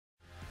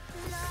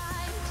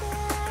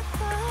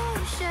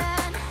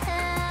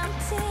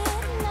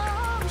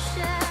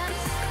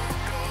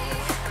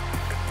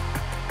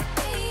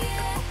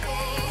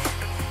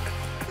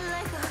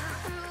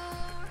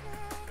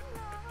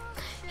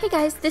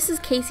guys, this is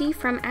Casey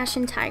from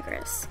Ashen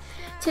Tigress.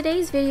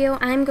 Today's video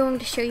I'm going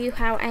to show you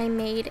how I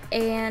made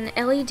an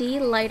LED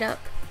light up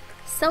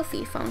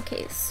selfie phone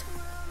case.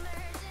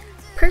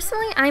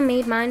 Personally, I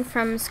made mine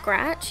from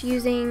scratch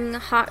using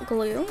hot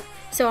glue,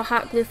 so a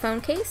hot glue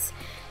phone case,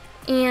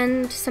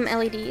 and some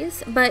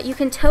LEDs, but you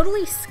can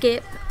totally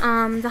skip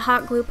the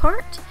hot glue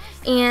part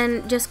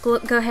and just go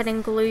ahead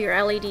and glue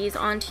your LEDs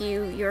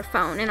onto your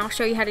phone, and I'll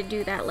show you how to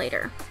do that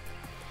later.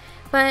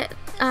 But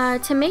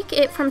to make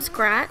it from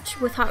scratch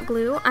with hot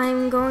glue,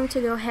 I'm going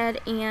to go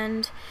ahead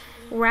and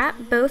wrap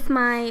both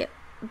my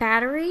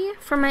battery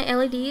for my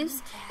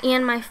LEDs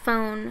and my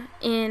phone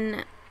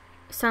in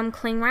some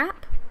cling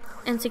wrap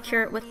and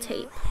secure it with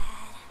tape.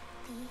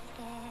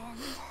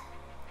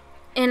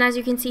 And as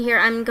you can see here,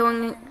 I'm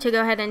going to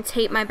go ahead and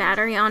tape my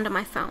battery onto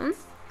my phone.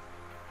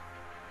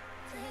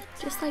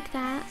 Just like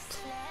that.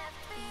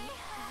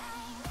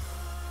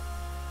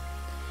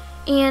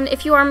 And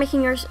if you are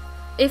making yours,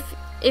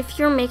 if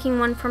you're making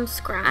one from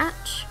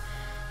scratch,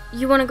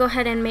 you want to go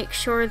ahead and make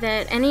sure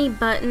that any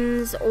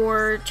buttons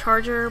or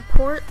charger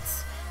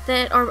ports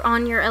that are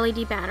on your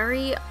LED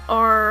battery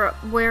are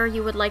where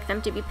you would like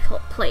them to be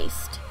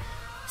placed.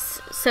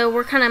 So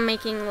we're kind of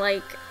making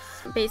like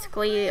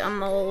basically a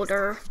mold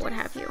or what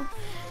have you.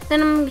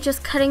 Then I'm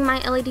just cutting my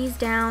LEDs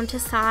down to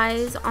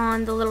size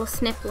on the little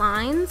snip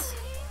lines.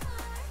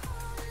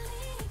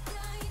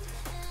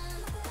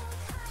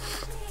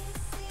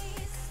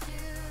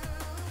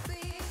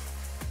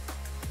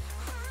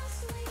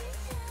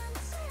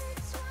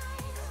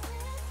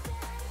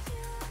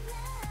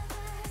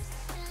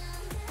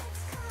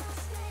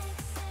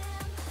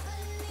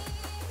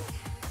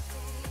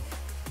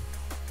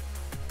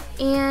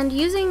 And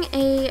using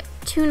a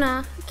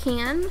tuna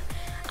can,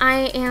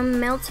 I am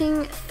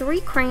melting 3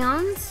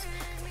 crayons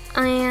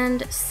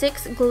and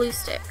 6 glue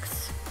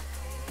sticks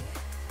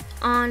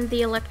on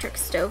the electric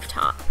stove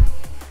top.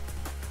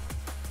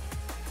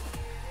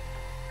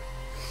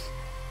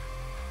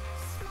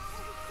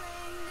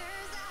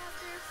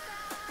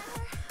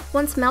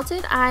 Once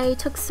melted, I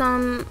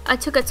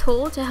took a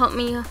tool to help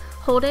me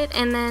hold it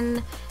and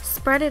then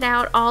spread it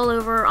out all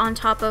over on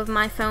top of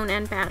my phone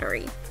and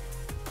battery.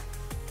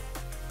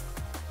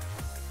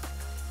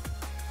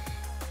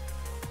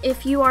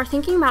 If you are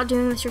thinking about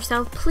doing this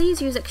yourself,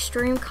 please use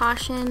extreme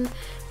caution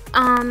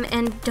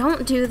and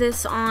don't do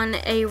this on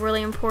a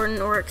really important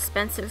or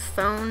expensive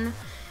phone,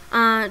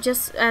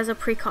 just as a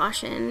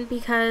precaution,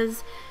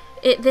 because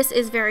this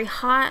is very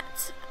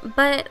hot.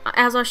 But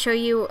as I'll show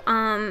you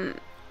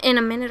in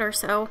a minute or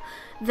so,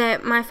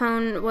 that my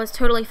phone was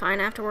totally fine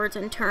afterwards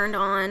and turned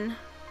on.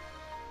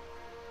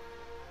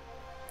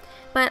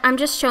 But I'm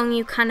just showing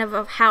you kind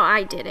of how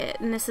I did it,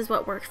 and this is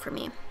what worked for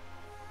me.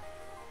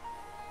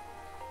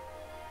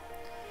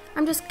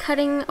 I'm just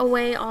cutting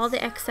away all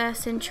the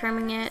excess and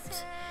trimming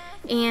it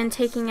and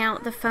taking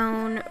out the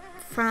phone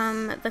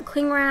from the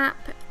cling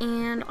wrap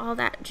and all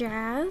that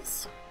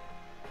jazz.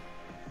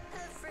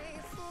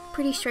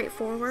 Pretty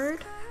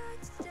straightforward.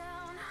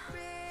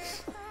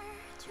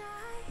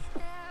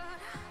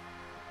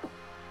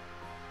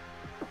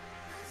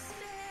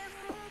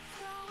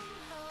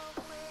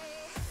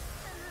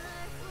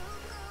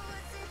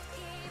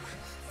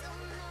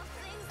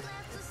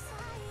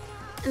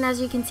 And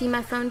as you can see,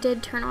 my phone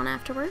did turn on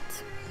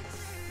afterwards.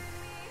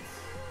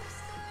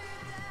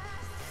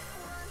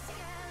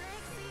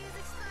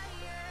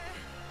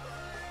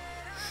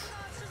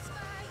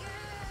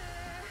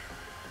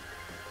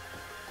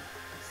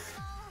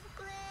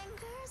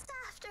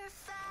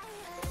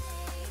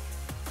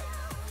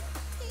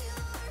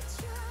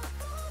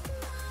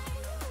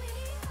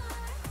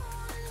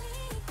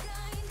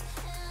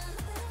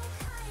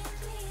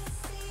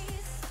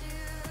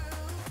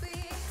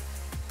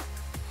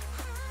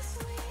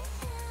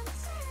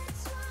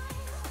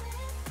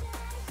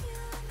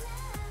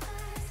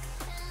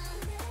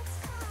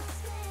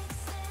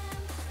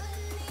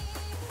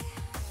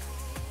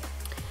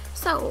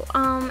 So,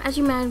 as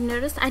you might have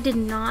noticed, I did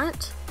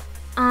not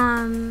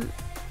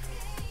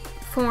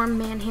form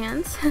man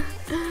hands.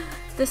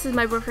 This is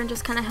my boyfriend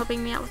just kind of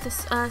helping me out with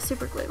this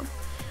super glue.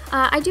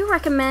 I do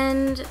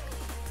recommend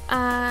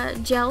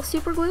gel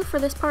super glue for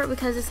this part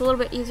because it's a little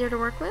bit easier to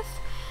work with.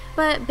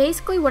 But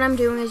basically what I'm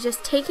doing is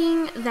just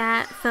taking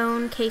that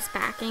phone case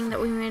backing that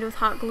we made with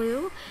hot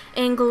glue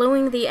and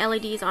gluing the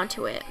LEDs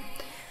onto it.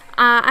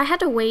 I had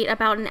to wait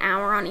about an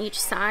hour on each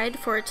side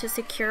for it to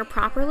secure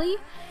properly.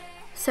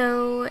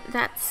 So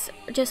that's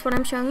just what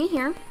I'm showing you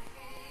here.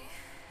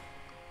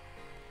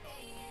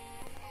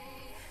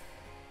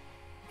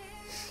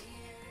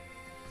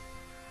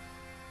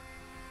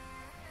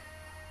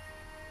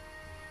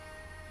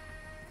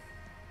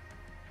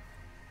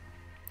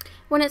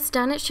 When it's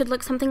done, it should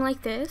look something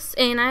like this,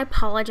 and I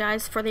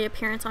apologize for the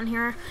appearance on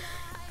here.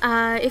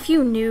 If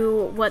you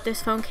knew what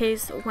this phone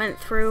case went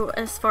through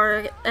as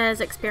far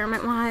as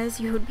experiment-wise,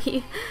 you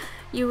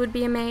would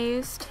be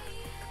amazed.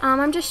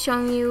 I'm just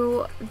showing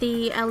you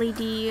the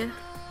LED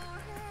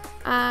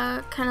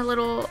kind of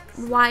little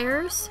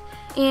wires,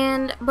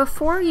 and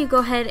before you go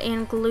ahead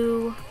and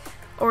glue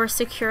or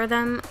secure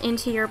them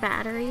into your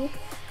battery,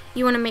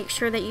 you want to make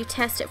sure that you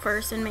test it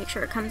first and make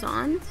sure it comes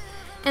on.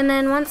 And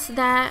then once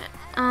that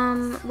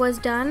was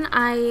done,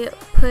 I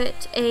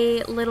put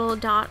a little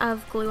dot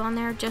of glue on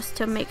there just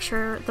to make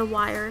sure the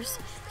wires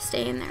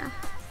stay in there.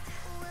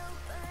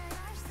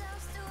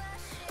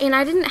 And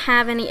I didn't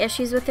have any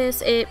issues with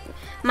this.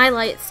 My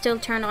light still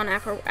turned on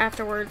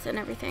afterwards and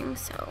everything,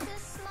 so.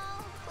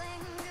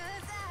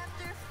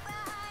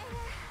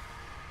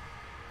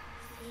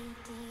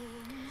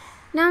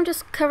 Now I'm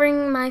just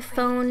covering my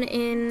phone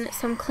in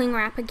some cling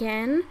wrap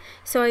again,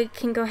 so I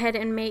can go ahead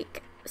and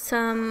make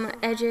some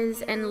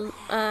edges and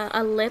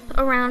a lip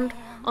around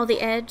all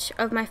the edge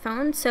of my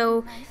phone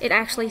so it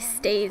actually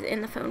stays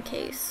in the phone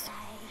case.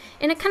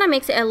 And it kind of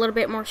makes it a little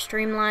bit more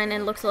streamlined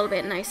and looks a little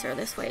bit nicer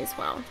this way as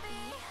well.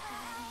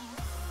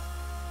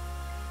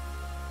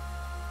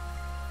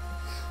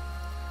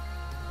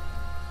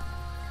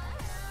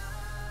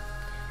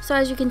 So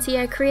as you can see,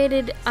 I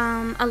created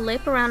a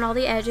lip around all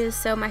the edges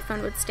so my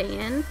phone would stay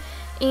in.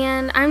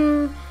 And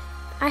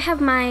I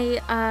have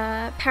my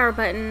power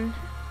button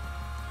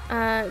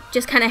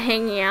just kind of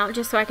hanging out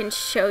just so I can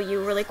show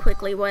you really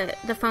quickly what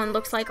the phone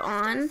looks like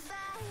on,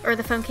 or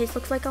the phone case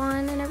looks like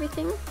on and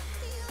everything.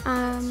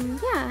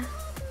 Yeah.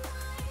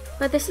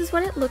 But this is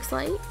what it looks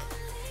like.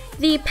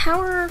 The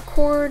power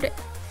cord,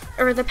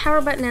 or the power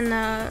button and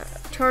the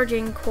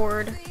charging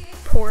cord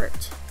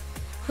port,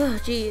 oh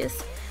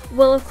geez,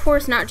 will of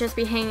course not just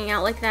be hanging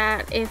out like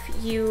that if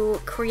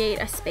you create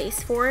a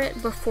space for it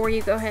before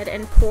you go ahead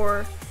and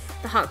pour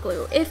the hot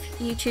glue,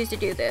 if you choose to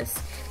do this.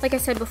 Like I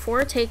said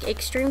before, take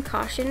extreme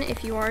caution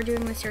if you are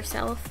doing this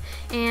yourself,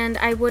 and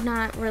I would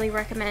not really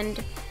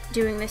recommend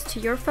doing this to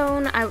your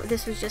phone.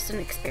 This was just an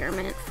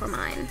experiment for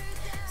mine.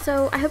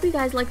 So I hope you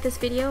guys liked this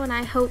video, and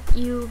I hope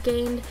you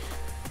gained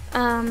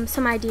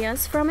some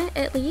ideas from it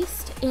at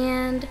least,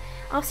 and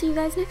I'll see you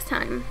guys next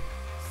time.